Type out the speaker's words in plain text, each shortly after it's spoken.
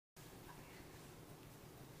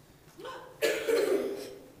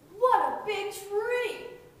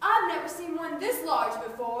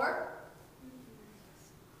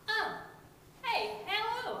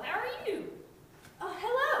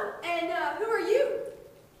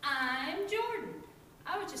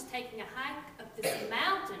taking a hike up this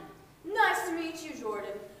mountain. Nice to meet you,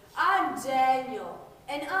 Jordan. I'm Daniel,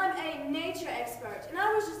 and I'm a nature expert, and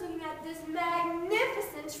I was just looking at this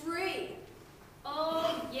magnificent tree.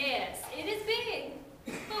 Oh, yes, it is big.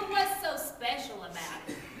 But what's so special about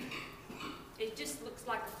it? It just looks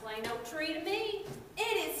like a plain oak tree to me.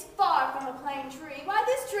 It is far from a plain tree. Why,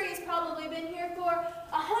 this tree has probably been here for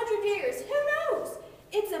 100 years. Who knows?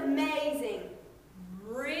 It's amazing.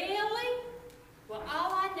 Really? Well,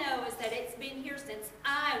 all I know is that it's been here since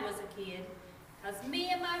I was a kid. Because me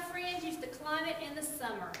and my friends used to climb it in the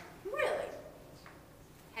summer. Really?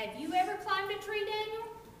 Have you ever climbed a tree, Daniel?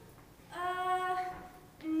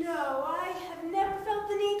 No, I have never felt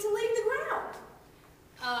the need to leave the ground.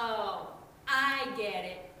 Oh, I get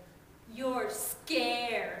it. You're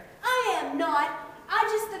scared. I am not.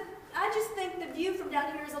 I just think the view from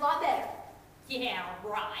down here is a lot better. Yeah,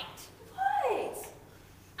 right. What?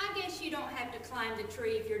 I guess you don't have to climb the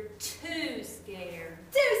tree if you're too scared.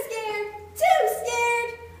 Too scared? Too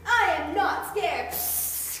scared? I am not scared.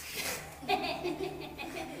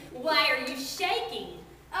 Why are you shaking?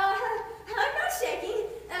 I'm not shaking.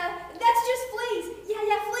 That's just fleas.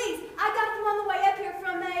 Yeah, fleas. I got them on the way up here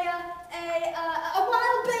from a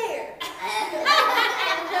wild bear.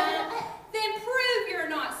 Then prove you're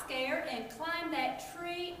not scared and climb that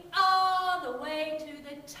tree all the way to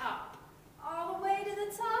the top. All the way to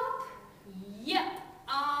the top? Yep,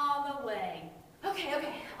 all the way. Okay,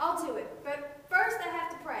 I'll do it. But first I have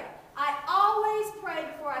to pray. I always pray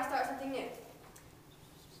before I start something new.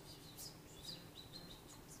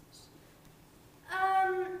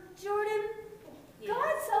 Jordan, Yes.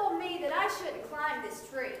 God told me that I shouldn't climb this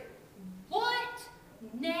tree. What?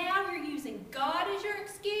 Now you're using God as your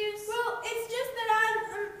excuse? Well, it's just that I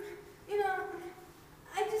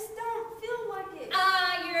just don't feel like it.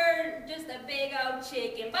 You're just a big old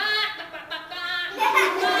chicken. Stop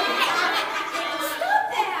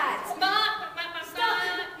that!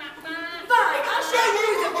 Fine, I'll show you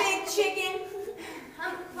who's a big chicken.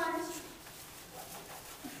 I'm gonna climb this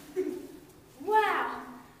tree. Wow,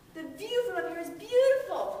 the view from up here is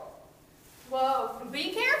beautiful. Whoa. Be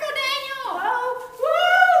careful, Daniel! Whoa!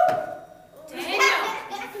 Woo! Daniel,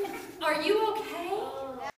 are you okay?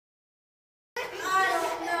 I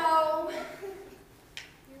don't know.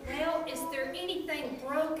 Well, is there anything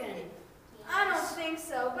broken? I don't think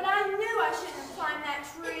so, but I knew I shouldn't have climbed that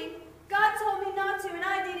tree. God told me not to, and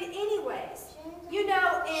I did it anyways. You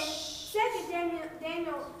know, in 2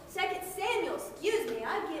 Samuel,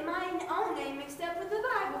 I get my own name mixed up with the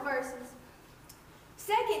Bible verses.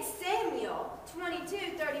 2 Samuel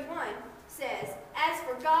 22:31 says, "As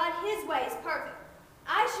for God, his way is perfect."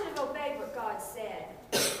 I should have obeyed what God said.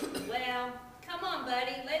 Well, come on,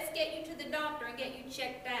 buddy. Let's get you to the doctor and get you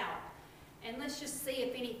checked out. And let's just see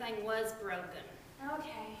if anything was broken.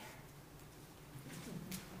 Okay.